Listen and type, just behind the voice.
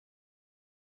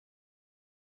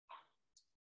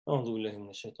أعوذ بالله من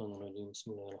الشيطان الرجيم.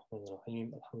 بسم الله الرحمن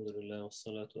الرحيم. الحمد لله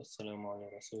والصلاة والسلام على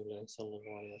رسول الله صلى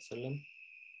الله عليه وسلم.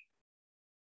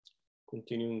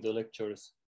 Continuing the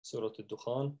lectures, Surat Al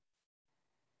Dukhan.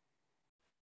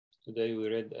 Today we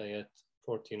read ayat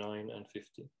 49 and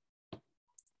 50.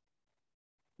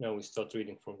 Now we start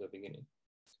reading from the beginning.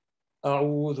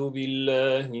 أعوذ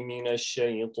بالله من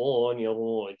الشيطان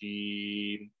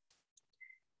الرجيم.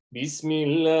 بسم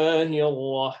الله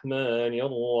الرحمن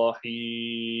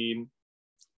الرحيم.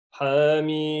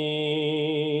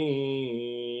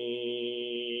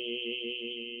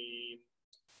 حميم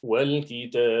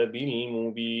والكتاب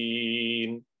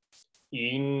المبين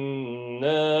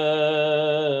إنا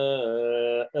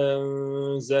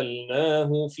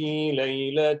أنزلناه في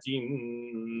ليلة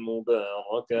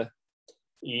مباركة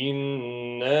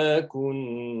إنا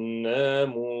كنا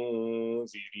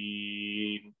منذرين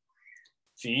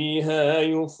فيها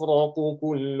يفرق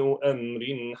كل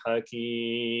أمر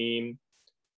حكيم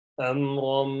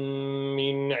أمرا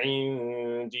من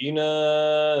عندنا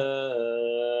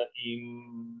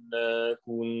إنا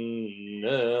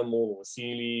كنا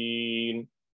مرسلين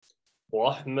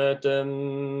رحمة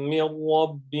من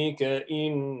ربك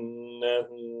إنه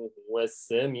هو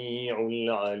السميع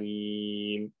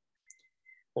العليم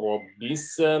رب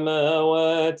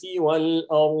السماوات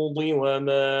والأرض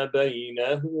وما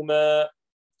بينهما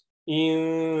إن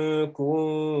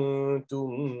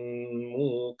كنتم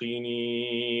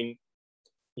موقنين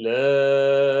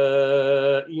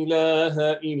لا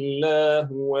إله إلا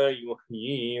هو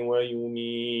يحيي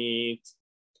ويميت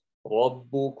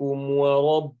ربكم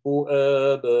ورب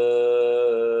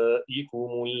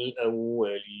آبائكم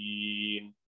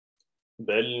الأولين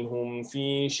بل هم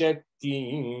في شك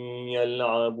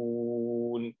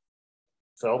يلعبون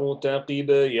فارتقب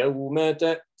يوم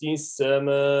تأتي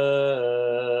السماء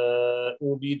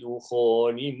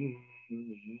بدخان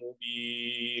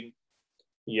مبين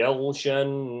يغشى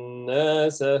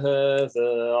الناس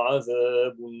هذا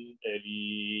عذاب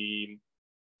أليم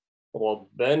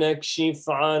ربنا اكشف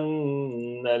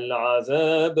عنا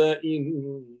العذاب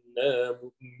إنا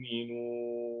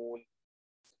مؤمنون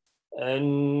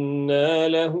أنى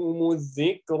لهم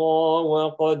الذكرى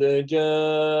وقد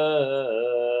جاءهم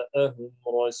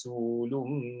رسول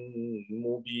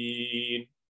مبين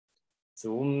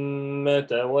ثم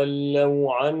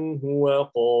تولوا عنه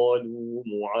وقالوا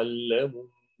معلم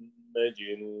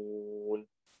مجنون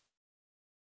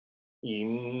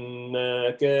إنا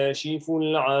كاشف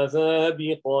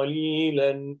العذاب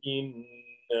قليلا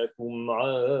إنكم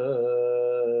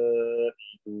عائدون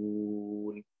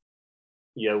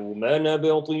يوم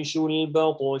نبطش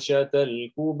البطشة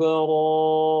الكبرى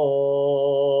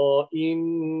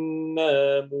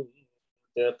إنا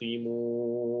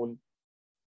منتقمون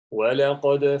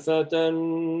ولقد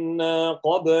فتنا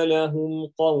قبلهم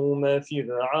قوم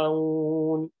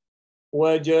فرعون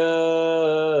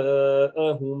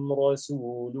وجاءهم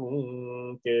رسول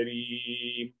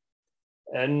كريم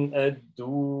أن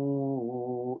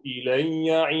أدوا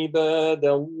إلي عباد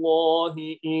الله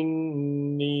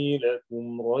إني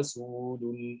لكم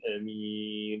رسول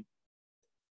أمين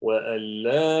وأن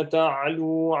لا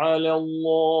تعلوا على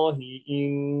الله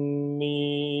إني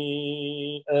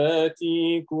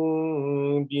آتيكم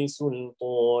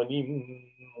بسلطان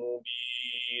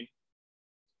مبين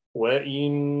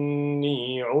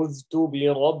وإني عذت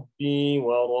بربي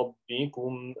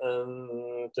وربكم أن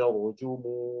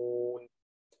ترجمون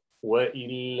وإن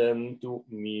لم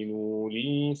تؤمنوا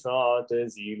لي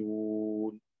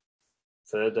فاعتزلون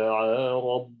فدعا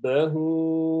ربه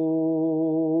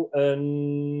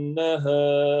أن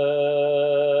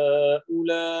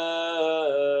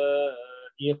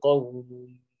هؤلاء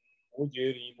قوم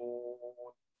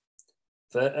مجرمون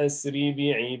فأسر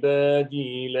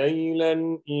بعبادي ليلا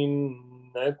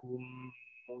إنكم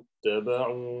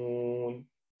متبعون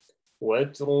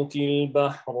واترك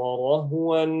البحر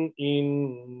رهوا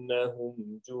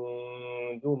إنهم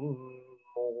جند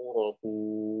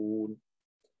مغرقون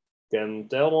كم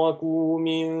تركوا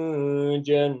من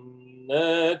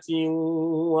جنات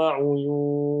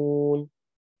وعيون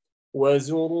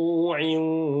وزروع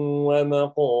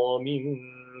ومقام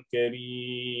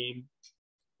كريم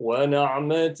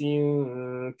ونعمة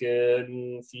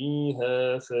كانوا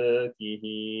فيها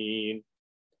فاكهين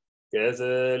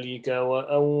كذلك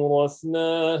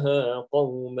وأورثناها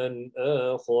قوما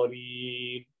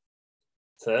آخرين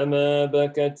فما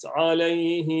بكت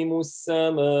عليهم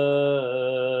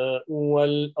السماء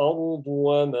والأرض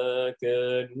وما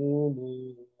كانوا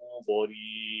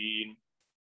منظرين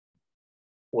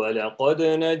ولقد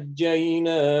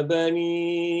نجينا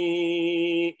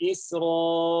بني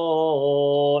إسرائيل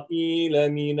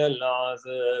من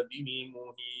العذاب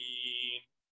المهين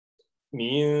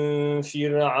من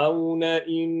فرعون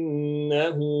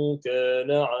إنه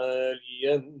كان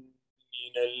عاليا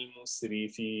من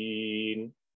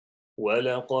المسرفين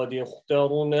ولقد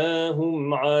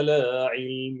اخترناهم على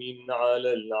علم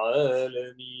على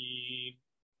العالمين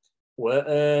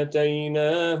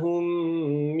وآتيناهم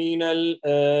من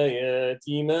الآيات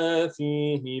ما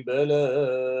فيه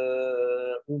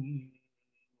بلاء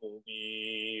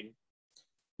مبين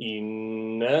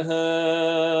إن هؤلاء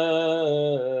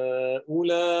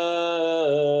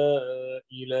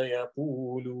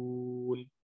ليقولون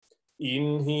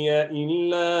إن هي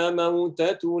إلا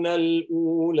موتتنا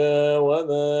الأولى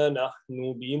وما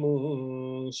نحن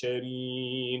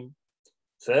بمنشرين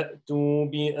فأتوا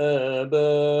بآبائنا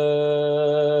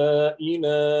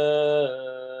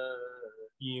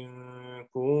إن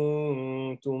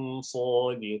كنتم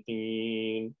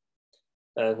صادقين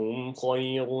أهم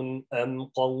خير أم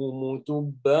قوم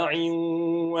تبع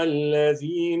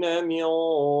والذين من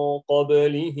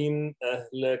قبلهم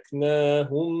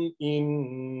أهلكناهم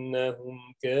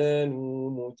إنهم كانوا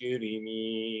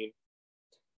مجرمين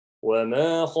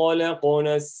وما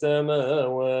خلقنا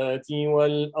السماوات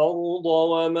والأرض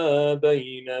وما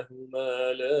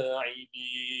بينهما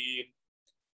لاعبين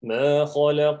ما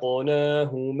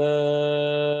خلقناهما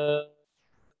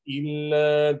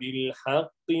إلا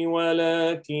بالحق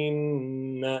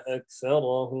ولكن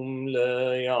أكثرهم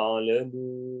لا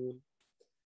يعلمون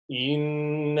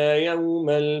إن يوم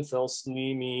الفصل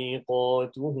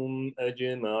ميقاتهم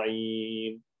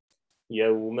أجمعين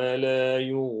يوم لا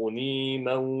يغني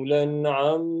مولى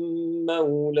عن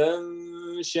مولى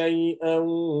شيئا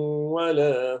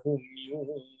ولا هم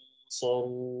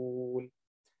ينصرون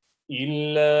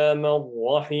إلا من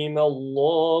رحم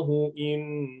الله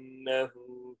إنه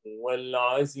هو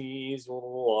العزيز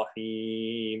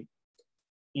الرحيم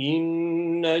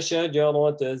إن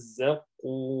شجرة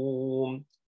الزقوم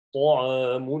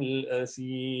طعام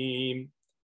الأثيم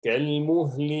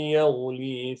كالمهل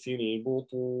يغلي في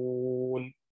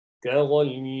البطون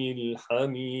كغلي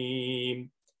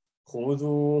الحميم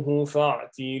خذوه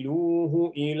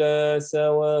فاعتلوه إلى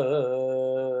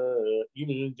سواء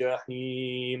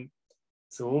الجحيم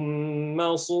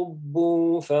ثم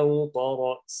صبوا فوق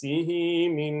رأسه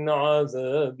من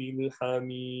عذاب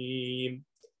الحميم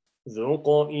ذق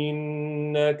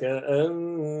إنك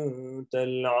أنت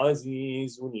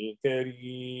العزيز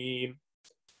الكريم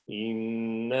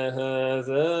إن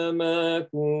هذا ما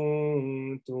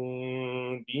كنتم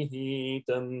به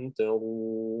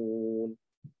تمترون.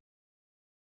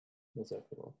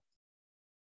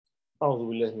 أعوذ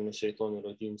بالله من الشيطان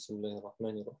الرجيم. بسم الله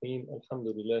الرحمن الرحيم. الحمد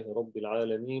لله رب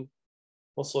العالمين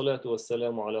والصلاة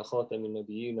والسلام على خاتم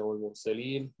النبيين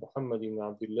والمرسلين محمد بن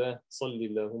عبد الله صل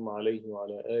اللهم عليه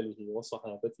وعلى آله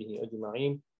وصحابته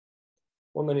أجمعين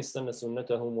ومن استنى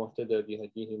سنتهم واهتدى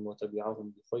بهديهم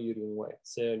وتبعهم بخير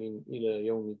وإحسان إلى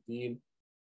يوم الدين.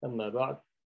 أما بعد.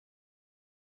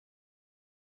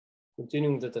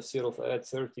 Continuing the tafsir of ayat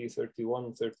 30,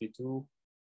 31, 32,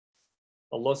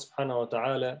 Allah subhanahu wa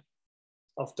ta'ala,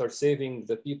 after saving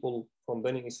the people from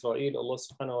Bani Israel, Allah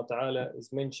subhanahu wa ta'ala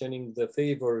is mentioning the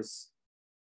favors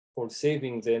for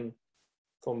saving them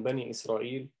from Bani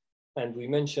Israel. And we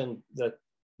mentioned that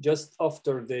just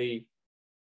after they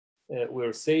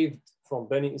were saved from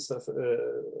Bani Israel,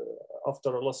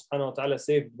 after Allah subhanahu wa ta'ala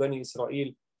saved Bani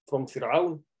Israel from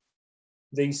Fir'aun,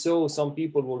 they saw some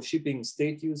people worshipping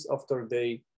statues after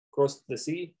they crossed the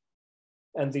sea.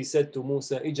 And they said to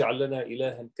Musa, اجعل لنا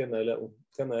إلها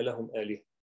كما لهم آلهة.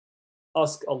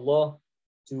 Ask Allah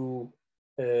to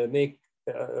make,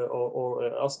 or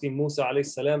asking Musa alayhi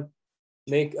salam,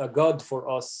 make a God for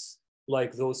us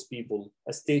like those people,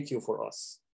 a statue for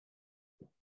us.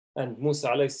 And Musa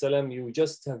alayhi salam, you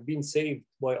just have been saved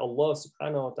by Allah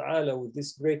subhanahu wa ta'ala with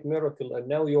this great miracle, and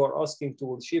now you are asking to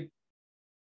worship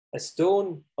a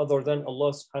stone other than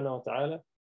Allah subhanahu wa ta'ala.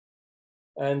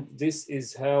 And this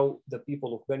is how the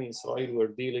people of Bani Israel were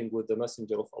dealing with the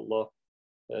messenger of Allah,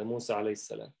 Musa alayhi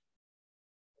salam.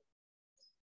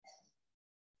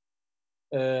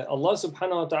 Allah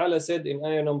subhanahu wa ta'ala said in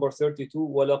ayah number 32,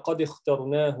 وَلَقَدْ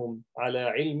اخْتَرْنَاهُمْ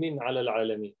عَلَى عِلْمٍ عَلَى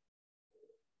الْعَالَمِينَ.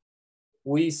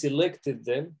 We selected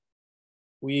them,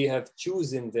 we have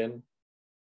chosen them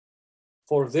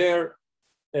for their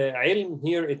ilm.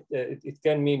 Here it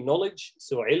can mean knowledge,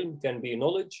 so ilm can be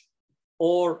knowledge,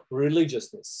 or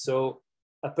religiousness. So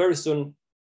a person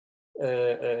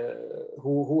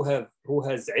who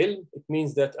has ilm, it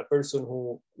means that a person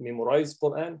who memorized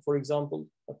Quran, for example,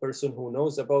 a person who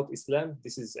knows about Islam,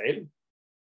 this is ilm.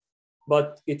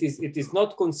 But it is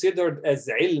not considered as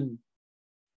ilm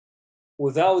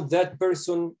without that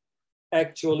person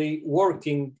actually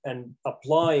working and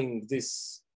applying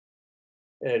this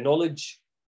knowledge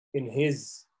in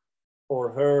his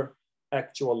or her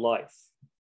actual life.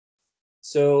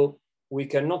 So we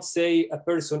cannot say a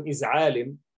person is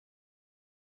alim.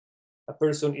 A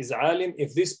person is alim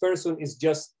if this person is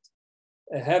just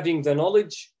having the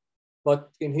knowledge, but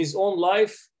in his own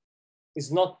life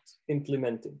is not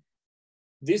implementing.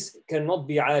 This cannot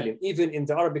be alim. Even in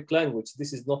the Arabic language,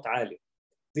 this is not alim.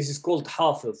 This is called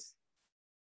hafiz.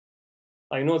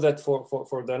 I know that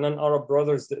for the non-Arab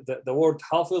brothers, the word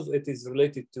hafiz, it is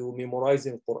related to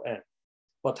memorizing Quran.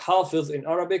 But hafiz in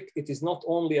Arabic, it is not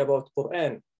only about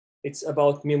Quran. It's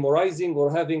about memorizing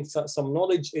or having some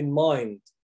knowledge in mind.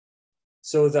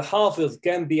 So the hafiz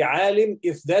can be alim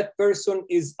if that person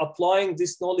is applying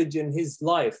this knowledge in his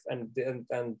life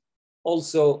and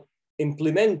also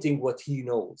implementing what he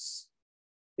knows.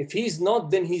 If he's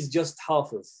not, then he's just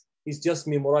hafiz. He's just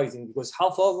memorizing, because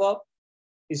hafaza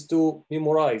is to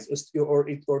memorize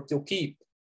or to keep.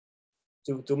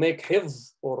 To make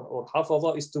hifz or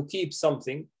hafaza is to keep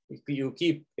something. You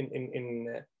keep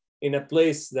in a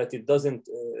place that it doesn't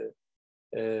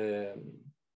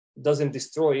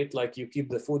destroy it, like you keep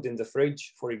the food in the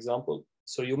fridge, for example.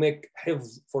 So you make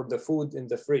hifz for the food in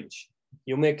the fridge.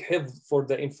 You make hifz for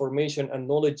the information and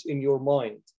knowledge in your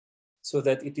mind, so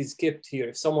that it is kept here.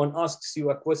 If someone asks you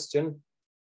a question,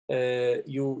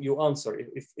 you answer.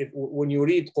 If when you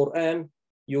read Quran,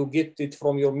 you get it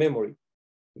from your memory.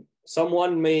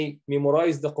 Someone may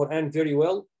memorize the Quran very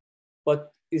well,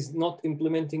 but is not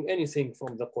implementing anything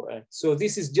from the Quran. So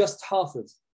this is just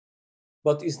hafiz,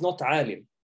 but is not alim.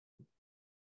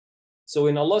 So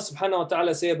when Allah subhanahu wa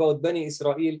ta'ala say about Bani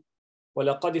Israel,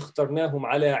 وَلَقَدْ اخْتَرْنَاهُمْ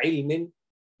عَلَىٰ عِلْمٍ,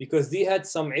 because they had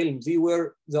some ilm, they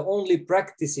were the only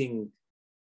practicing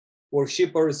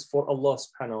worshippers for Allah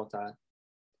subhanahu wa ta'ala.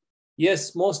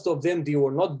 Yes, most of them, they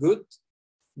were not good,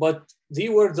 but they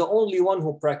were the only one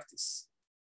who practiced.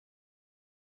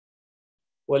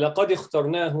 وَلَقَدْ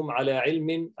اخْتَرْنَاهُمْ عَلَىٰ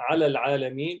عِلْمٍ عَلَى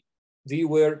الْعَالَمِينَ, they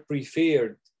were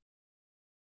preferred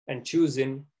and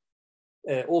chosen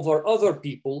over other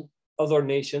people, other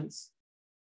nations.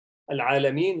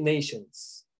 Al-Alamin,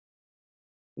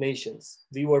 nations.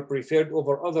 They were preferred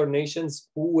over other nations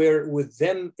who were with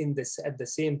them at the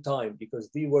same time, because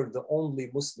they were the only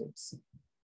Muslims.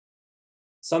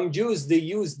 Some Jews, they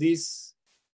use this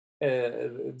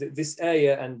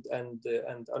ayah and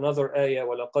another ayah,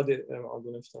 وَلَقَدْ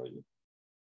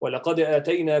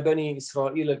آتَيْنَا بَنِي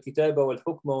إِسْرَائِيلَ الْكِتَابَ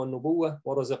وَالْحُكْمَ وَالنُّبُوَّةَ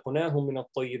وَرَزَقْنَاهُمْ مِنَ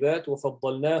الطَّيِّبَاتِ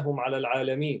وَفَضَّلْنَاهُمْ عَلَى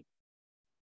الْعَالَمِينَ.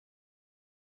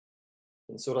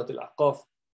 In Surat Al-Ahqaf,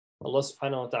 Allah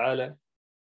subhanahu wa ta'ala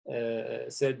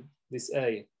said this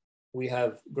ayah: we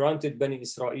have granted Bani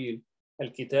Israel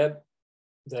al-Kitab,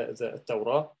 the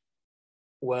Torah,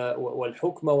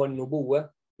 وَالْحُكْمَ وَالنُّبُوَّةَ,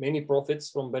 many prophets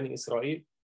from Bani Israel,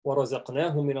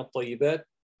 وَرَزَقْنَاهُمْ مِنَ الطَّيِّبَاتِ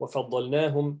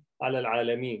وَفَضَّلْنَاهُمْ عَلَى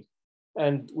الْعَالَمِينَ,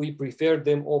 and we preferred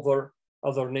them over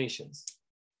other nations.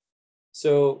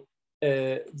 So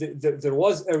there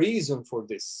was a reason for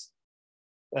this,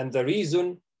 and the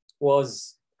reason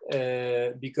was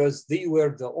because they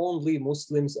were the only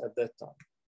Muslims at that time,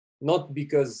 not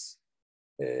because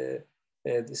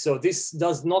so this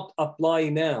does not apply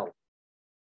now.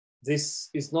 This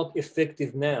is not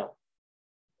effective now,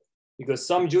 because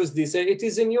some Jews, they say it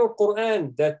is in your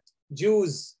Quran that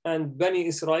Jews and Bani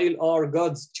Israel are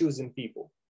God's chosen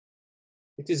people.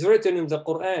 It is written in the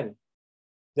Quran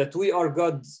that we are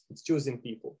God's chosen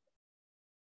people.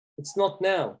 It's not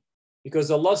now,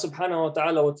 because Allah subhanahu wa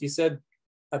ta'ala, what he said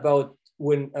about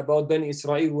Bani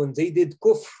Israel when they did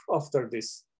kufr after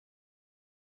this.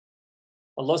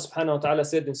 Allah subhanahu wa ta'ala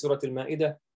said in Surah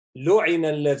Al-Ma'idah, لُعِنَ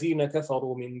الَّذِينَ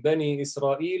كَفَرُوا مِنْ بَنِي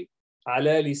إِسْرَائِيلَ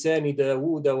على لسان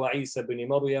داود وعيسى بن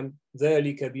مريم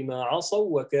ذلك بما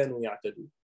عصوا وكانوا يعتدون.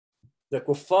 The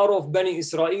kuffar of Bani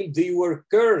Israel, they were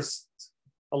cursed.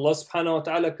 Allah subhanahu wa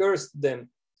ta'ala cursed them.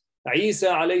 Isa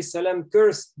alayhi salam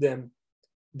cursed them.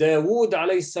 Dawood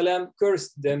alayhi salam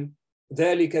cursed them.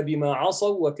 ذلك بما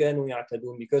عصوا وكانوا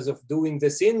يعتدون, because of doing the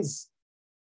sins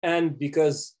and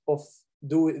because of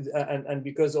doing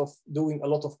a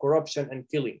lot of corruption and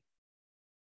killing.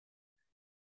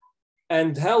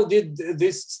 And how did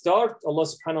this start? Allah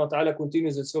subhanahu wa ta'ala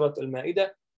continues in Surat Al-Ma'idah,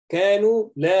 كانوا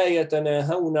لا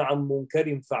يتناهون عن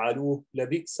منكر فعلوه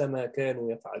لبئس ما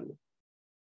كانوا يفعلون.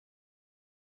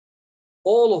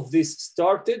 All of this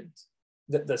started,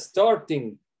 the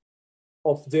starting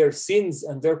of their sins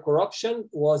and their corruption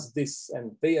was this,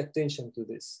 and pay attention to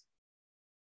this.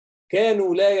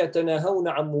 كانوا لا يتناهون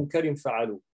عن منكر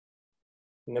فعلوه.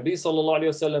 The Nabi sallallahu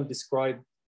alayhi wa sallam described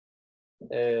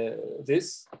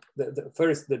this,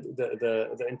 first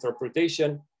the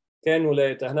interpretation كانوا لا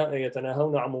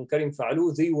يتناهون عن منكر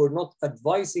فعلوه. They were not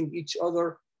advising each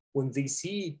other when they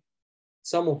see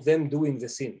some of them doing the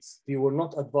sins. They were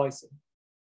not advising.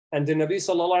 And the Nabi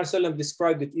sallallahu alayhi wa sallam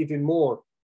described it even more.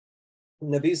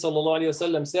 Nabi sallallahu alayhi wa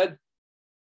sallam said,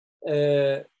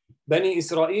 Bani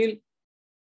Israel,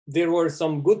 there were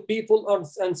some good people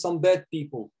and some bad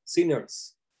people,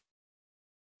 sinners.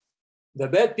 The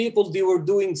bad people, they were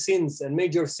doing sins and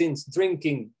major sins,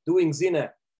 drinking, doing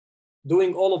zina,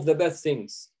 doing all of the bad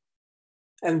things.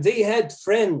 And they had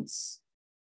friends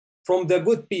from the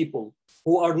good people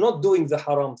who are not doing the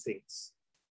haram things.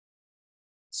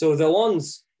 So the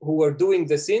ones who were doing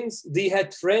the sins, they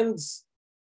had friends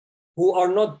who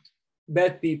are not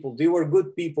bad people. They were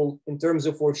good people in terms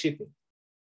of worshiping.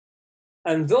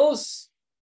 And those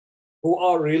who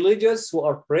are religious, who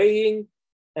are praying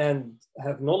and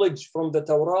have knowledge from the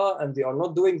Torah and they are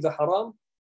not doing the haram,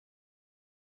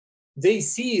 they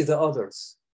see the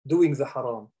others doing the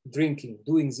haram, drinking,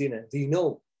 doing zina. They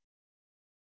know.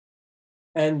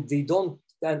 And they don't,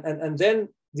 and then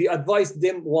they advise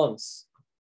them once.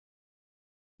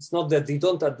 It's not that they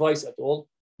don't advise at all,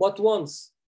 but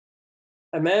once.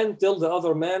 A man tell the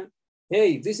other man,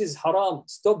 hey, this is haram,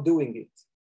 stop doing it.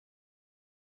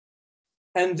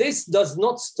 And this does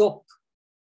not stop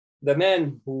the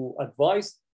man who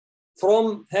advised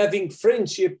from having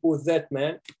friendship with that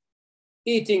man,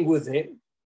 eating with him,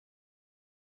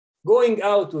 going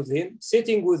out with him,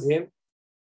 sitting with him,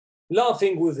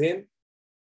 laughing with him,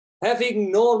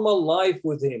 having normal life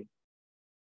with him.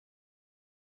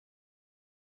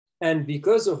 And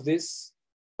because of this,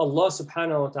 Allah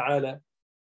subhanahu wa ta'ala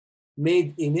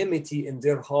made enmity in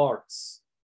their hearts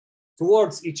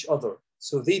towards each other.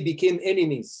 So they became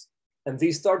enemies and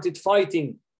they started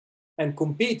fighting and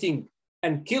competing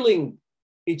and killing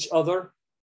each other.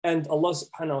 And Allah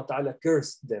subhanahu wa ta'ala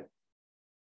cursed them.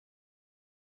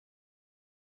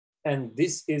 And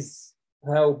this is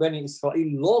how Bani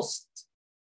Israel lost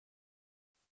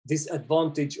this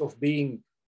advantage of being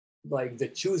like the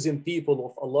chosen people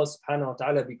of Allah subhanahu wa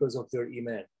ta'ala because of their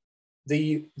iman.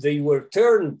 They were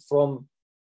turned from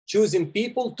chosen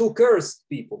people to cursed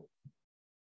people.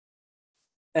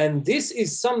 And this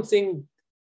is something,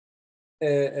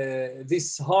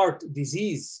 this heart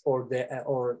disease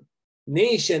or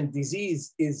nation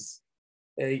disease is,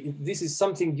 this is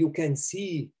something you can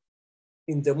see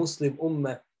in the Muslim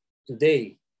Ummah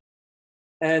today.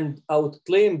 And I would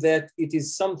claim that it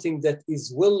is something that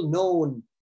is well known,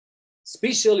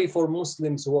 especially for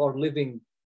Muslims who are living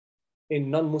in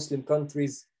non-Muslim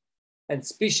countries, and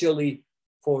especially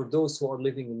for those who are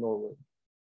living in Norway,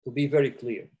 to be very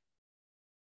clear.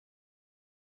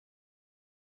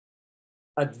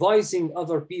 Advising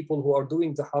other people who are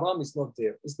doing the haram is not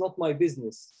there. It's not my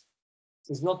business.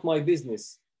 It's not my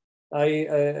business.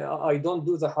 I don't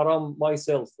do the haram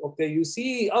myself. Okay, you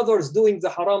see others doing the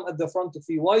haram at the front of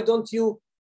you. Why don't you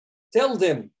tell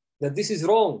them that this is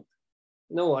wrong?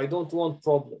 No, I don't want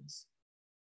problems.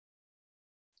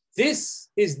 This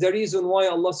is the reason why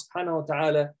Allah subhanahu wa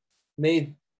ta'ala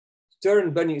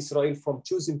turned Bani Israel from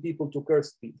choosing people to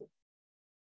cursed people.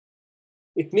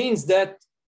 It means that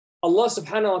Allah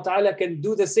subhanahu wa ta'ala can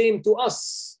do the same to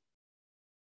us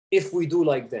if we do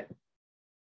like them.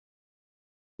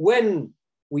 When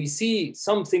we see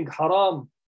something haram,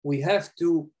 we have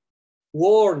to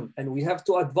warn and we have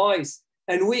to advise,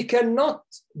 and we cannot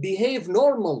behave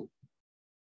normal.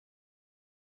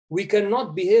 We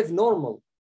cannot behave normal.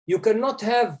 You cannot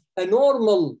have a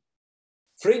normal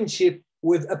friendship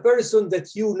with a person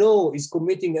that you know is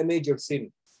committing a major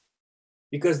sin.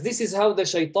 Because this is how the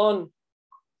shaitan,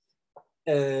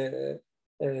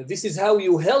 this is how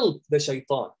you help the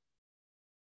shaitan.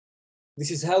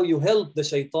 This is how you help the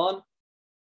shaitan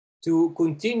to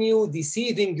continue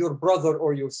deceiving your brother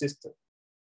or your sister.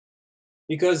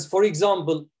 Because, for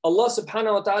example, Allah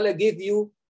subhanahu wa ta'ala gave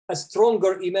you a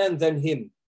stronger iman than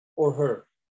him or her.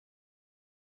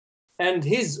 And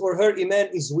his or her iman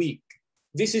is weak.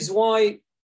 This is why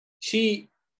she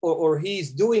or he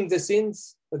is doing these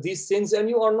sins, and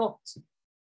you are not.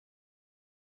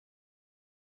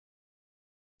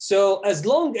 So as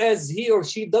long as he or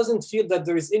she doesn't feel that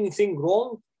there is anything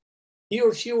wrong, he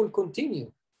or she will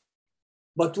continue.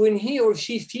 But when he or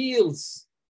she feels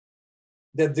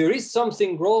that there is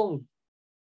something wrong,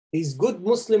 his good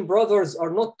Muslim brothers are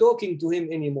not talking to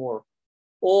him anymore,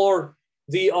 or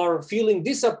they are feeling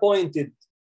disappointed,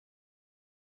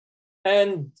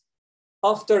 and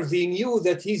after they knew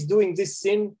that he's doing this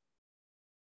sin,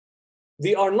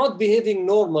 they are not behaving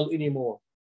normal anymore.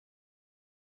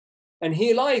 And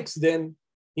he likes them.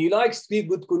 He likes to be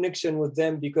good connection with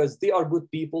them because they are good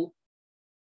people.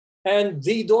 And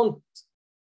they don't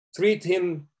treat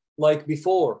him like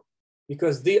before,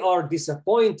 because they are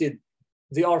disappointed,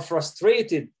 they are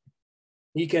frustrated.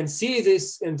 He can see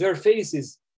this in their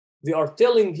faces. They are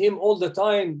telling him all the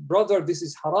time, brother, this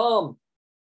is haram.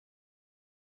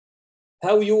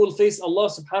 How you will face Allah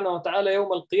subhanahu wa ta'ala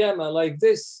yawm al-qiyamah like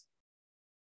this.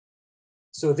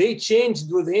 So they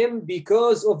changed with him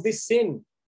because of this sin.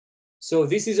 So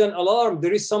this is an alarm.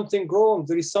 There is something wrong.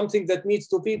 There is something that needs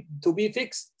to be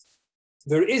fixed.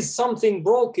 There is something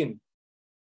broken.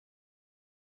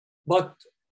 But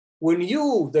when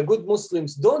you, the good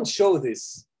Muslims, don't show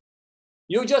this,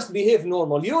 you just behave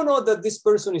normal. You know that this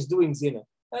person is doing zina.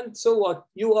 And so what?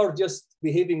 You are just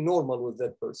behaving normal with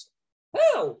that person.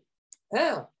 How?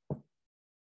 How?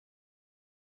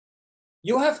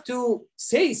 You have to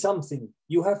say something.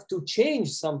 You have to change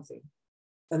something.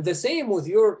 And the same with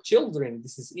your children.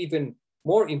 This is even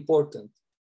more important.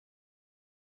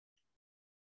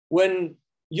 When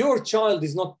your child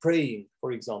is not praying,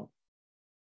 for example,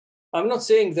 I'm not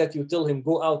saying that you tell him,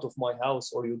 go out of my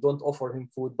house, or you don't offer him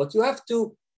food, but you have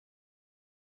to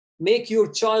make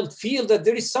your child feel that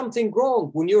there is something wrong.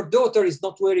 When your daughter is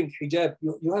not wearing hijab,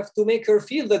 you have to make her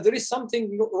feel that there is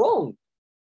something wrong.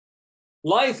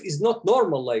 Life is not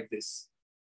normal like this.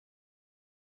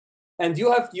 And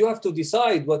you have to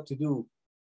decide what to do.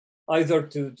 Either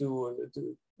to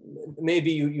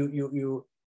maybe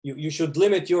you should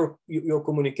limit your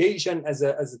communication as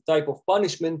a type of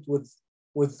punishment with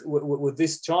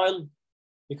this child,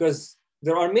 because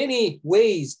there are many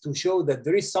ways to show that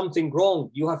there is something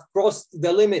wrong. You have crossed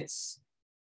the limits.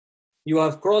 You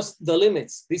have crossed the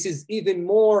limits. This is even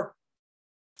more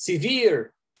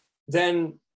severe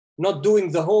than not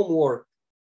doing the homework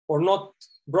or not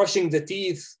brushing the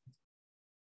teeth.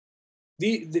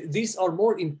 These are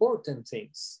more important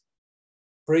things.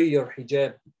 Prayer,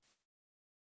 hijab.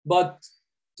 But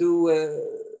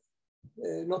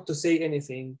not to say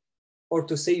anything, or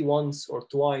to say once or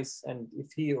twice, and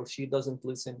if he or she doesn't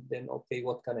listen, then okay,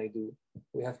 what can I do?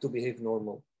 We have to behave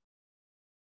normal.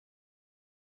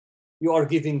 You are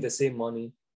giving the same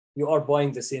money, you are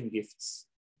buying the same gifts,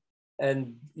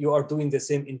 and you are doing the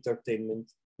same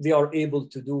entertainment. They are able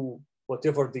to do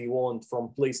whatever they want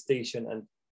from PlayStation, and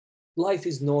life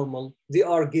is normal. They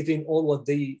are giving all what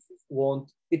they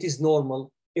want. It is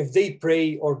normal. If they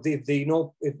pray or if they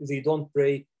don't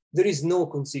pray, there is no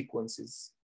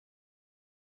consequences.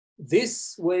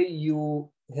 This way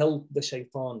you help the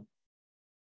shaitan.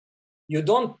 You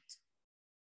don't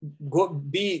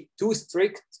be too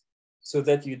strict so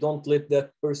that you don't let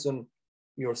that person,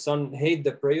 your son, hate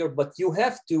the prayer, but you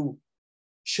have to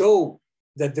show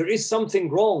that there is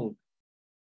something wrong.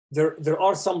 There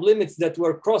are some limits that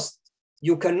were crossed.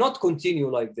 You cannot continue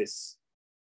like this.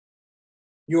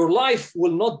 Your life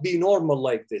will not be normal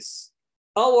like this.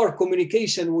 Our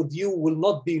communication with you will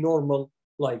not be normal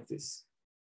like this.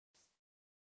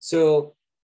 So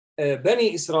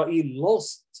Bani Israel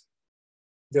lost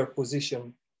their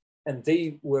position, and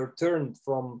they were turned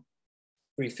from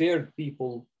preferred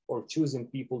people or chosen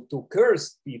people to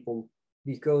cursed people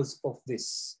because of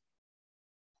this.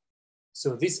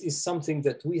 So this is something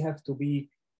that we have to be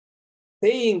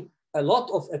paying a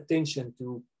lot of attention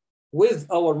to with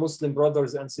our Muslim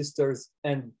brothers and sisters,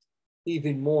 and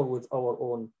even more with our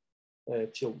own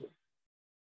children.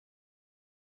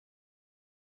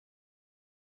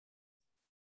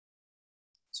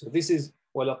 So this is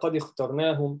وَلَقَدْ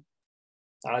اخْتَرْنَاهُمْ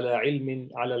عَلَى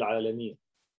عِلْمٍ عَلَى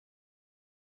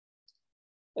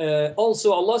الْعَالَمِينَ.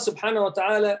 Also, Allah subhanahu wa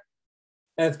ta'ala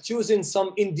have chosen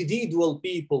some individual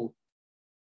people.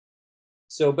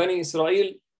 So Bani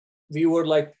Israel, they were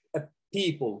like a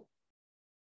people,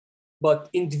 but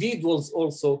individuals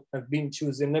also have been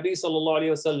chosen. Nabi sallallahu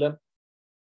alayhi wasallam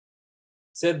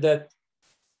said that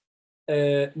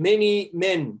many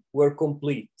men were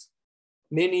complete.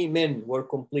 Many men were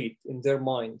complete in their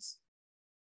minds.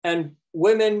 And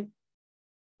women,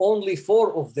 only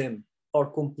 4 of them are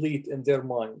complete in their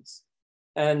minds.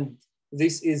 And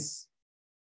this is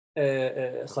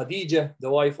Khadija, the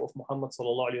wife of Muhammad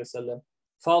sallallahu alayhi wasallam,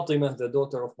 Fatima, the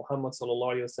daughter of Muhammad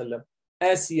sallallahu alayhi wasallam,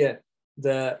 Asiya,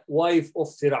 the wife of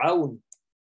Fir'aun,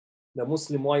 the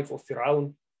Muslim wife of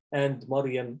Fir'aun, and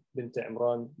Maryam bint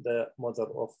Imran, the mother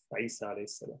of Isa alayhi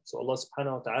salam. So Allah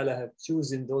subhanahu wa ta'ala have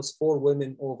chosen those 4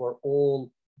 women over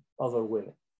all other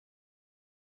women.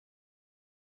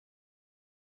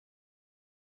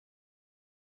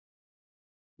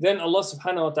 Then Allah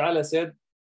subhanahu wa ta'ala said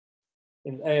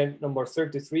in ayah number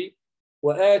 33,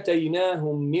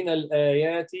 وَآتَيْنَاهُمْ مِنَ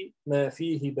الْآيَاتِ مَا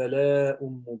فِيهِ بَلَاءٌ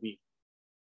مُبِينٌ.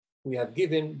 We have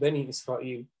given Bani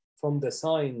Israel from the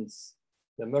signs,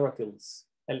 the miracles.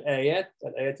 Al-ayat,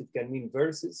 it can mean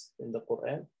verses in the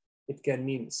Quran. It can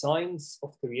mean signs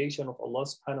of creation of Allah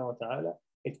subhanahu wa ta'ala.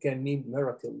 It can mean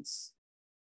miracles.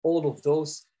 All of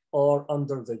those are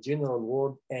under the general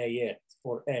word ayat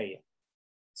or ayah.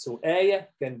 So ayah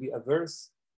can be a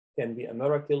verse, can be a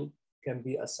miracle, can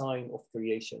be a sign of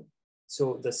creation.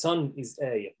 So the sun is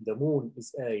ayah, the moon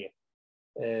is ayah,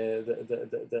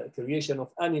 the creation of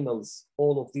animals,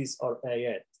 all of these are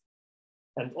ayat.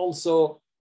 And also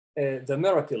the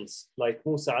miracles, like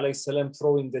Musa alayhi salam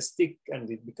throwing the stick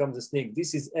and it becomes a snake.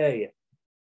 This is ayah.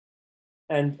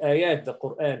 And ayat, the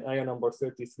Quran, ayah number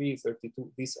 33,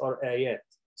 32, these are ayat.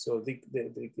 So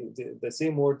the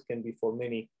same word can be for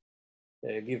many,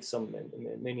 give some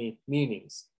many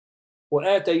meanings.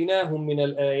 وَآتَيْنَاهُمْ مِنَ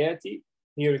الْآيَاتِ.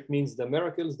 Here it means the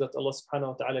miracles that Allah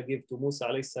subhanahu wa ta'ala gave to Musa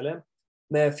alayhi salam.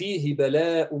 مَا فِيهِ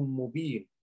بَلَاءٌ مُبِينٌ.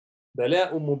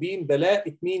 بَلَاءٌ مُبِينٌ. Bala,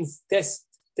 it means test.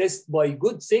 Test by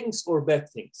good things or bad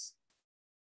things.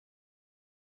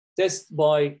 Test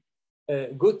by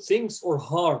good things or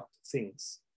hard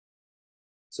things.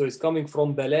 So it's coming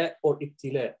from bala or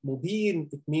ibtila. Mubin,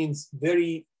 it means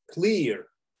very clear.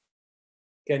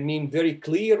 Can mean very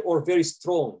clear or very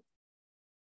strong.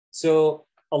 So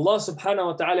Allah subhanahu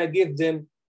wa ta'ala gave them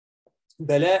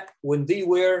bala when they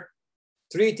were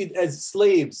treated as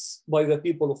slaves by the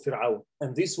people of Fir'aun.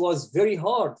 And this was very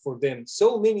hard for them.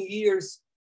 So many years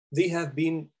they have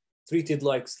been treated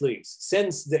like slaves.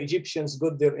 Since the Egyptians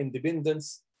got their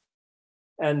independence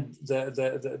and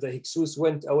the Hyksos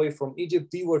went away from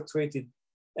Egypt, they were treated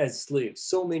as slaves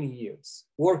so many years,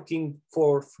 working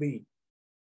for free,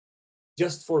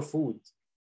 just for food,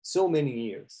 so many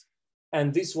years.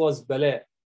 And this was bala.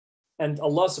 And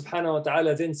Allah subhanahu wa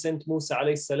ta'ala then sent Musa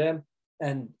alayhi salam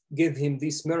and gave him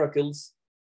these miracles.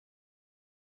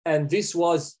 And this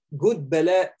was good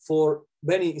bala for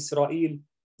Bani Israel,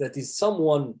 that is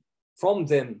someone from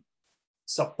them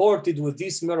supported with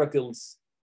these miracles.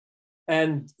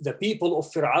 And the people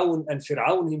of Fir'aun and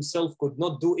Fir'aun himself could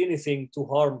not do anything to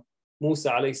harm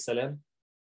Musa alayhi salam.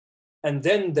 And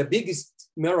then the biggest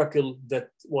miracle that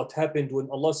what happened when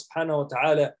Allah subhanahu wa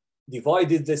ta'ala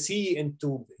divided the sea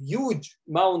into huge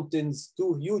mountains,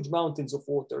 two huge mountains of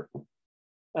water.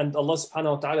 And Allah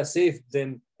subhanahu wa ta'ala saved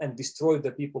them and destroyed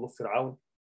the people of Fir'aun.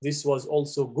 This was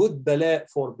also good bala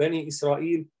for Bani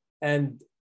Israel and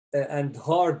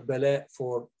hard bala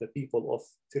for the people of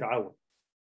Fir'aun.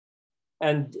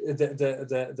 And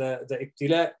the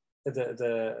ibtila,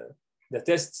 the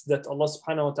tests that Allah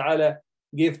subhanahu wa ta'ala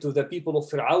gave to the people of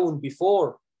Fir'aun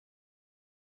before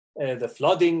the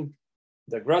flooding,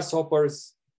 the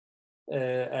grasshoppers,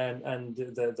 and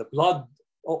the blood,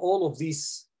 all of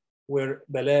these were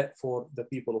bala for the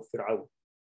people of Fir'aun.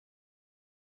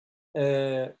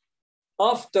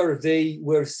 After they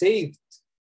were saved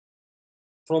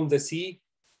from the sea,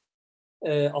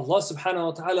 Allah subhanahu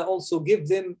wa ta'ala also gave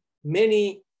them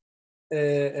many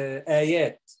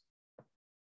ayat,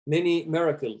 many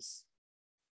miracles.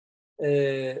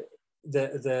 The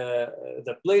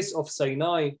place of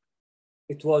Sinai,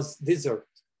 it was desert.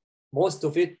 Most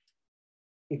of it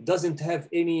doesn't have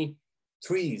any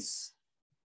trees,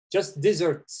 just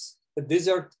deserts,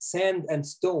 desert, sand and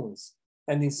stones.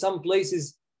 And in some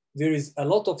places, there is a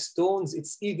lot of stones.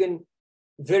 It's even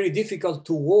very difficult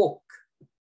to walk.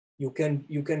 You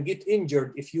can get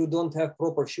injured if you don't have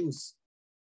proper shoes.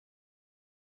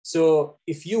 So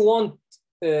if you want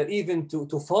even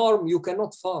to farm, you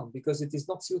cannot farm because it is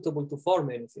not suitable to farm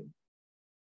anything.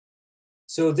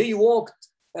 So they walked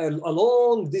a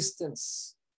long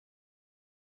distance.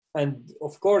 And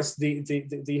of course,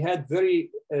 they had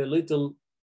very little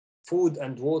food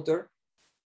and water.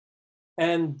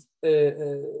 And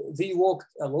they walked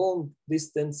a long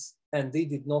distance and they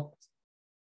did not,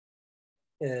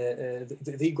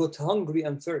 they got hungry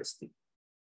and thirsty.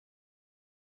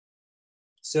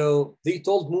 So they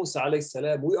told Musa alayhi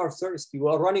salam, we are thirsty, we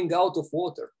are running out of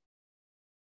water.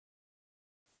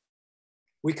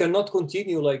 We cannot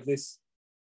continue like this.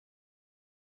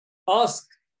 Ask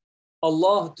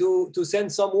Allah to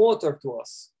send some water to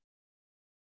us.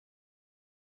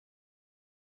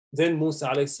 Then Musa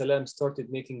alayhi salam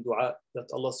started making dua that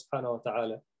Allah subhanahu wa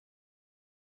ta'ala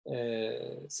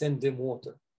send them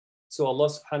water. So Allah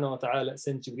subhanahu wa ta'ala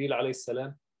sent Jibreel alayhi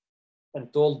salam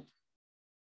and told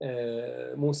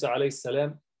Musa alayhi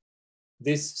salam,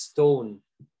 this stone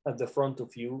at the front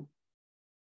of you,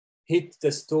 hit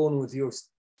the stone with your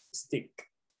stick.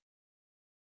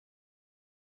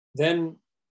 Then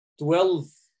 12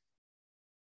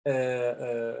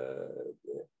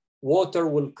 water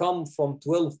will come from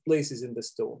 12 places in the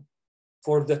stone.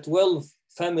 For the 12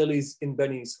 families in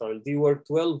Bani Israel, there were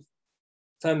 12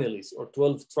 families or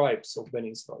 12 tribes of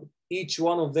Bani Israel. Each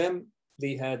one of them,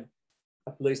 they had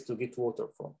a place to get water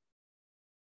from.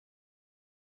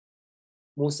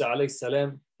 Musa alayhi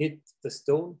salam hit the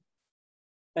stone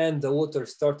and the water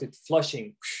started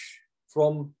flushing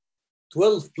from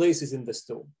 12 places in the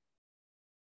stone.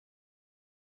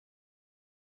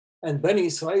 And Bani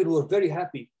Israel were very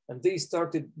happy and they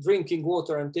started drinking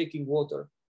water and taking water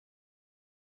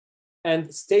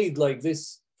and stayed like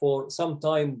this for some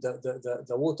time.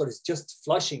 The water is just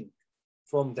flushing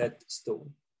from that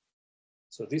stone.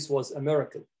 So this was a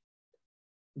miracle.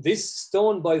 This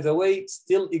stone, by the way,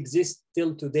 still exists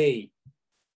till today.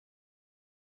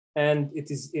 And it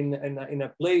is in a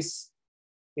place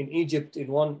in Egypt,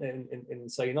 in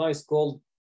Sinai, is called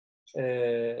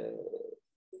Deir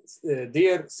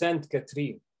Saint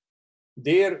Catherine.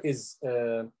 Deir is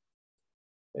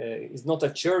not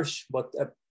a church, but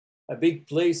a big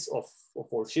place of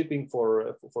worshipping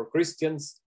for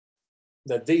Christians,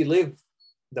 that they live,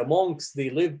 the monks, they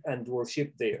live and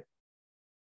worship there.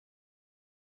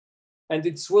 And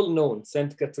it's well known,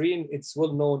 Saint Catherine, it's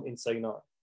well known in Sinai.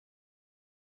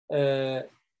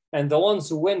 And the ones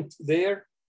who went there,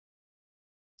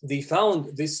 they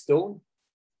found this stone.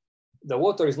 The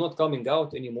water is not coming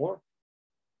out anymore.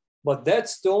 But that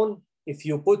stone, if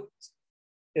you put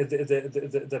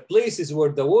the places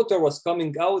where the water was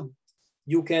coming out,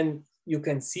 you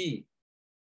can see,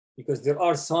 because there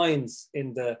are signs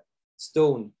in the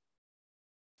stone.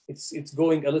 It's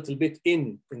going a little bit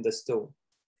in the stone.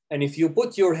 And if you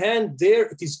put your hand there,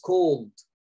 it is cold.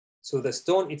 So the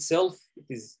stone itself,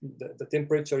 the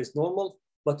temperature is normal.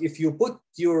 But if you put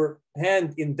your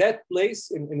hand in that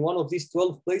place, in one of these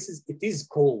 12 places, it is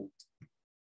cold.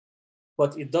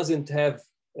 But it doesn't have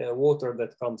water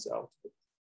that comes out.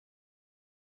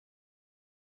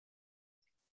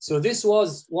 So this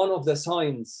was one of the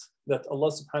signs that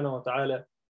Allah subhanahu wa ta'ala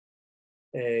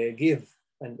gave,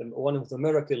 and one of the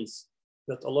miracles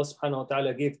that Allah subhanahu wa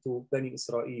ta'ala gave to Bani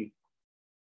Israel.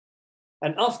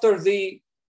 And after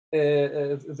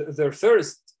their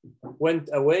thirst went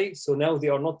away, so now they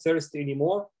are not thirsty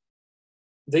anymore,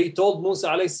 they told Musa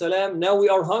alayhi salam, now we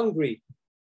are hungry.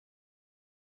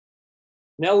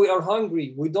 Now we are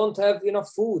hungry. We don't have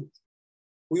enough food.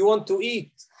 We want to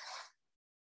eat.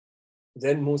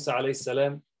 Then Musa alayhi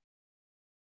salam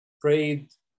prayed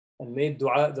and made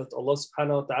dua that Allah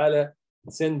subhanahu wa ta'ala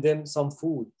send them some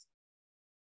food.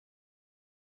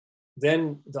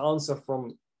 Then the answer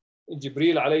from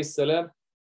Jibril alayhi salam,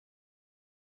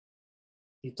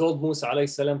 he told Musa alayhi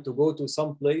salam to go to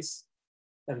some place,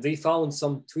 and they found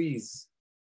some trees.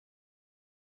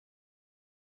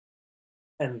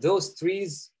 And those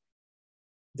trees,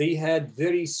 they had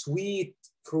very sweet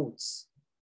fruits.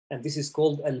 And this is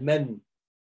called al-man.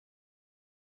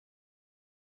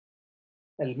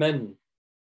 Al-man.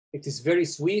 It is very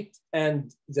sweet,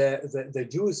 and the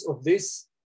juice of this,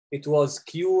 it was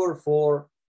cure for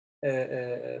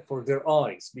their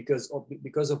eyes, because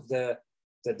of the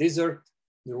desert.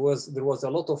 There was a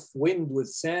lot of wind with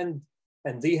sand,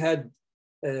 and they had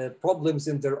problems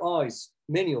in their eyes,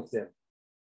 many of them.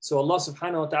 So Allah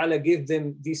subhanahu wa ta'ala gave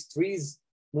them these trees.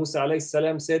 Musa alayhi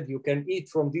salam said, you can eat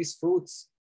from these fruits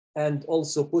and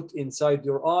also put inside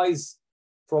your eyes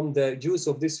from the juice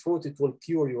of this fruit, it will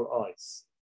cure your eyes.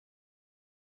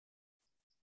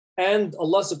 And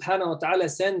Allah subhanahu wa ta'ala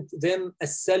sent them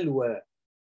as-salwa.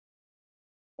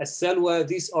 As-salwa,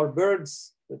 these are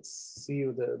birds. Let's see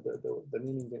the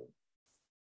meaning there.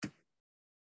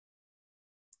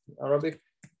 In Arabic.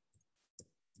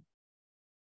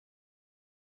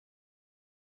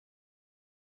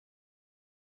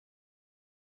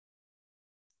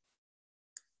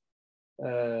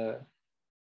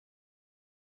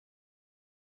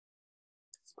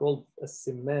 It's called a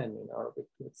simman in Arabic.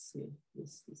 Let's see.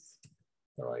 This is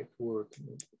the right word.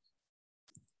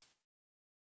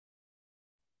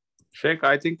 Sheikh,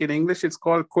 I think in English it's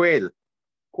called quail.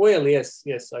 Quail, yes,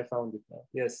 I found it now.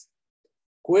 Yes.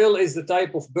 Quail is the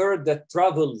type of bird that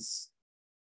travels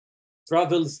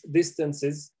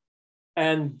distances,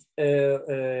 and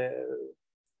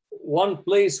one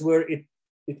place where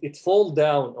it falls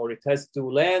down or it has to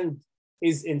land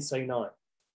is in Sinai.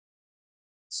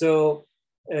 So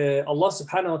Allah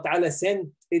subhanahu wa ta'ala sent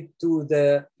it to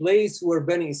the place where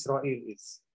Bani Israel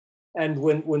is. And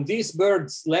when these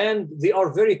birds land, they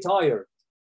are very tired.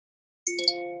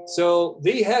 So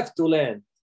they have to land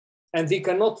and they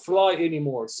cannot fly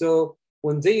anymore. So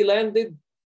when they landed,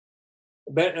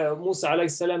 Musa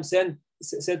alayhi salam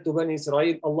said to Bani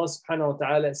Israel, Allah subhanahu wa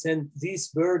ta'ala sent these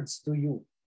birds to you.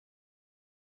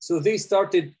 So they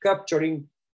started capturing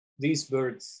these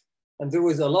birds, and there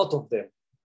was a lot of them.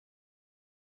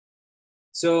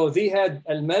 So they had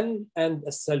al-man and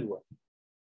as-salwa.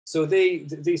 So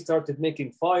they started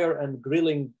making fire and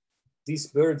grilling these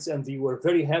birds, and they were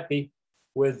very happy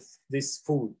with this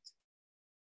food.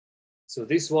 So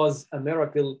this was a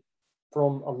miracle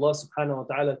from Allah subhanahu wa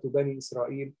ta'ala to Bani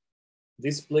Israel.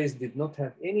 This place did not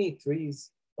have any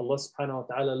trees. Allah subhanahu wa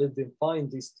ta'ala let them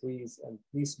find these trees and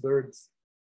these birds.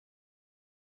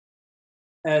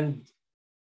 And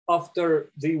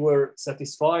after they were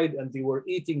satisfied and they were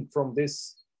eating from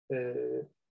this,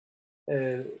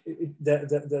 the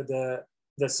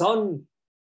sun,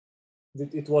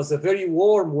 it was a very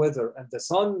warm weather and the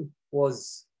sun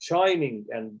was shining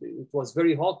and it was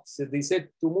very hot. So they said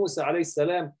to Musa alayhi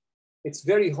salam, it's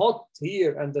very hot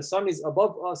here and the sun is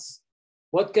above us.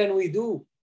 What can we do?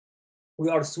 We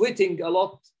are sweating a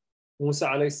lot. Musa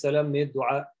alayhi salam made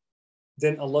dua.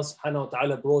 Then Allah subhanahu wa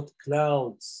ta'ala brought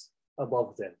clouds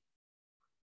above them.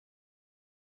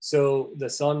 So the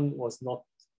sun was not,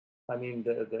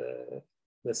 the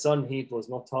sun heat was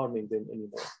not harming them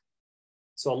anymore.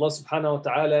 So Allah subhanahu wa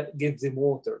ta'ala gave them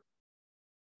water,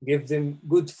 gave them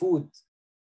good food,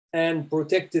 and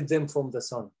protected them from the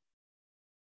sun.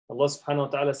 Allah subhanahu wa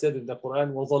ta'ala said in the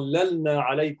Quran, وَظَلَّلْنَا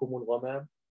عَلَيْكُمُ الْغَمَامِ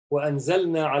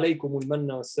وَأَنزَلْنَا عَلَيْكُمُ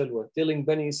الْمَنَّ وَالسَّلْوَى, telling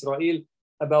Bani Israel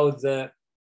about the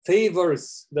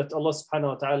favors that Allah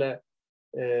subhanahu wa ta'ala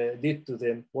did to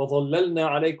them. وَظَلَّلْنَا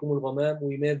عَلَيْكُمُ الْغَمَامِ,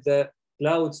 we made the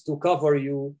clouds to cover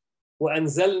you.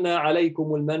 وَأَنزَلْنَا عَلَيْكُمُ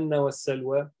الْمَنَّ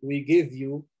وَالسَّلْوَى, we give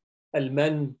you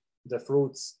al-man, the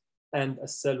fruits, and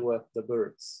as-salwa, the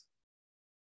birds.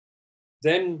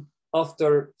 Then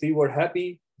after they were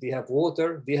happy, they have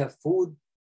water, they have food,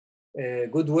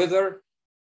 good weather,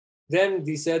 then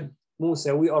they said,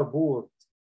 Musa, we are bored.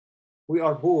 We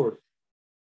are bored.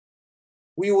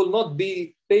 We will not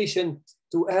be patient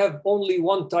to have only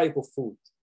one type of food.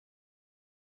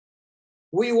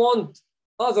 We want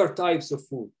other types of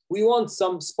food. We want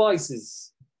some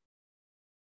spices.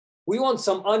 We want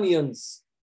some onions,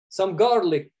 some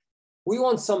garlic. We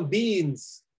want some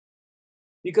beans,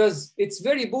 because it's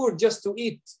very bored just to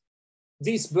eat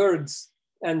these birds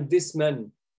and this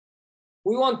man.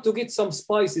 We want to get some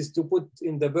spices to put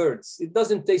in the birds. It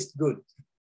doesn't taste good.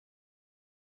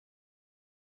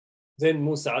 Then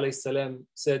Musa alayhi salam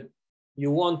said, you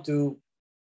want to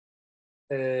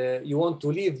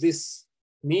leave this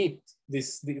meat,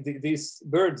 these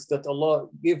birds that Allah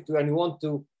gave to, and you want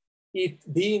to eat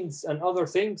beans and other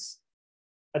things?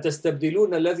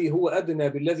 أَتَسْتَبْدِلُونَ الَّذِي هُوَ أَدْنَى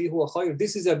بِالَّذِي هُوَ خَيْرٌ.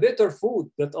 This is a better food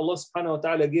that Allah subhanahu wa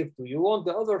ta'ala gave to you. You want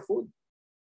the other food?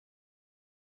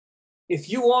 If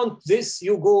you want this,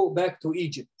 you go back to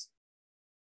Egypt.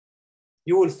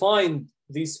 You will find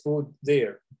this food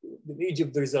there. In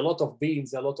Egypt, there is a lot of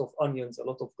beans, a lot of onions, a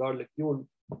lot of garlic. You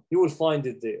will find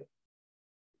it there.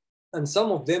 And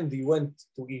some of them, they went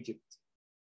to Egypt,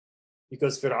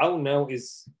 because Fir'aun now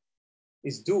is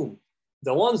doomed.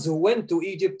 The ones who went to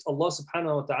Egypt, Allah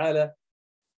subhanahu wa ta'ala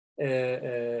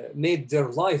made their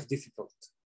life difficult.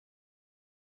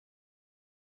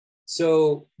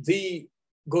 So they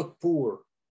got poor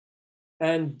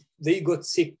and they got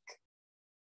sick,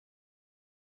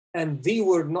 and they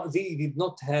did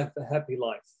not have a happy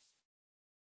life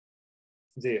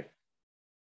there.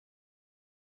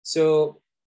 So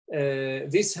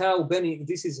this is how Bani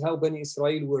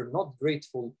Israel were not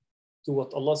grateful to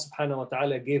what Allah subhanahu wa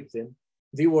ta'ala gave them.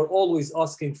 They were always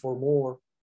asking for more,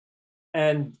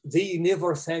 and they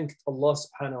never thanked Allah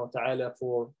subhanahu wa ta'ala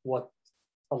for what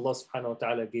Allah subhanahu wa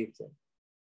ta'ala gave them.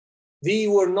 They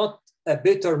were not a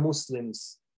better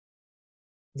Muslims.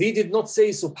 They did not say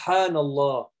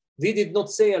Subhanallah. They did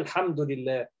not say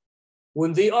Alhamdulillah.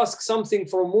 When they ask something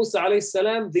from Musa alayhi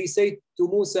salam, they say to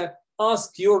Musa,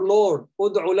 ask your Lord,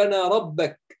 ud'u lana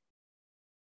rabbak.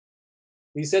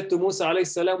 He said to Musa alayhi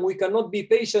salam, we cannot be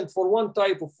patient for one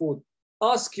type of food.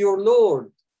 Ask your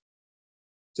Lord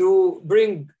to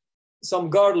bring some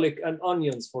garlic and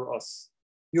onions for us.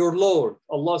 Your Lord,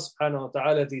 Allah subhanahu wa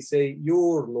ta'ala, they say,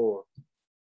 your Lord.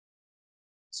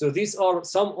 So these are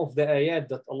some of the ayat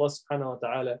that Allah subhanahu wa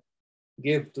ta'ala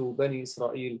gave to Bani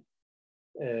Israel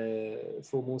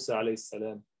through Musa alayhi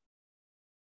salam.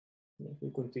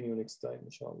 We'll continue next time,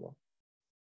 inshallah.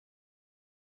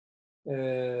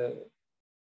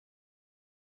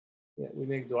 We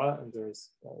make dua and there is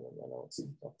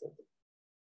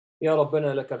يا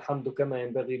ربنا لك الحمد كما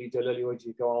ينبغي لجلال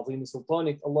وجهك وعظيم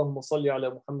سلطانك. اللهم صل على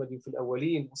محمد في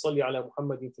الأولين وصل على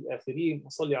محمد في الآخرين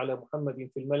وصل على محمد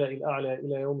في الملأ الأعلى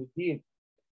إلى يوم الدين.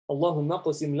 اللهم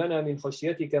اقسم لنا من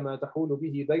خشيتك ما تحول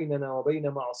به بيننا وبين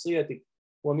معصيتك،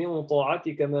 ومن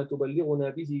طاعتك ما تبلغنا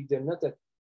به جنتك،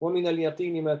 ومن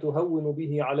اليقين ما تهون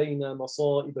به علينا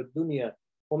مصائب الدنيا،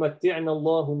 ومتعنا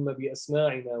اللهم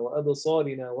بأسماعنا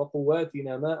وأبصارنا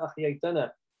وقواتنا ما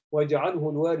أحييتنا، واجعله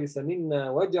الوارث منا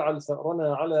واجعل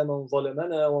ثأرنا على من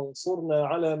ظلمنا وانصرنا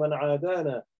على من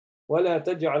عادانا ولا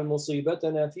تجعل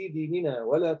مصيبتنا في ديننا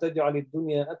ولا تجعل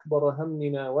الدنيا أكبر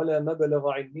همنا ولا مبلغ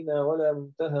علمنا ولا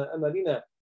منتهى أملنا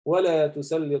ولا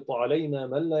تسلط علينا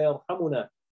من لا يرحمنا.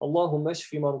 اللهم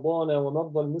اشف مرضانا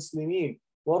ومرضى المسلمين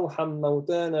وارحم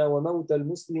موتانا وموتى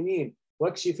المسلمين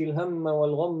واكشف الهم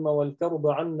والغم والكرب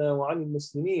عنا وعن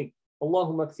المسلمين.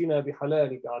 اللهم اكفنا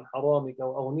بحلالك عن حرامك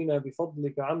وأغننا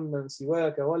بفضلك عمن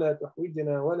سواك ولا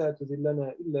تحوجنا ولا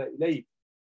تذلنا إلا إليك.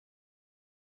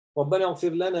 ربنا اغفر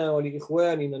لنا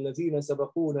ولإخواننا الذين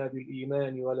سبقونا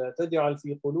بالإيمان ولا تجعل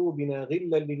في قلوبنا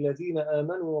غلا للذين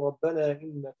آمنوا ربنا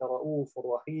إنك رؤوف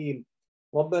رحيم.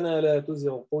 ربنا لا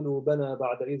تزغ قلوبنا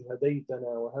بعد إذ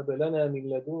هديتنا وهب لنا من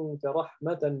لدنك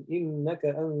رحمة إنك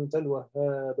أنت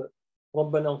الوهاب.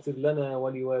 ربنا اغفر لنا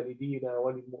ولوالدينا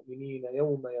وللمؤمنين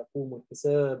يوم يقوم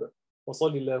الحساب.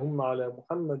 وصل اللهم على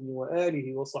محمد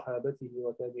وآله وصحابته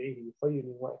وتابعيه بخير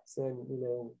وإحسان إلى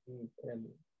يوم الدين.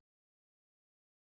 آمين.